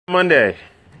Monday.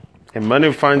 And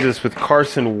Monday finds us with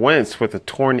Carson Wentz with a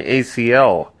torn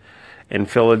ACL. And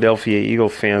Philadelphia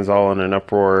Eagles fans all in an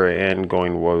uproar and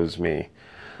going, woe's me.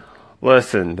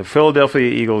 Listen, the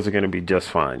Philadelphia Eagles are going to be just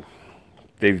fine.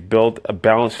 They've built a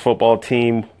balanced football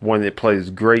team, one that plays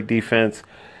great defense,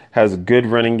 has a good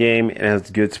running game, and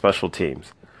has good special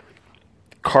teams.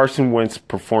 Carson Wentz's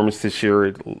performance this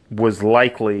year was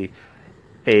likely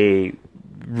a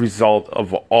result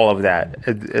of all of that,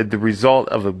 the result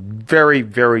of a very,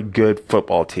 very good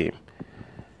football team.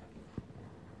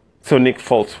 So Nick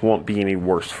Foles won't be any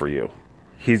worse for you.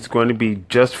 He's going to be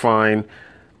just fine.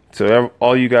 So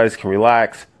all you guys can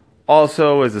relax.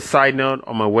 Also, as a side note,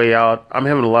 on my way out, I'm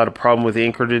having a lot of problem with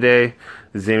Anchor today.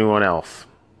 Is anyone else?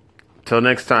 Until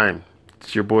next time,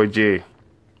 it's your boy G.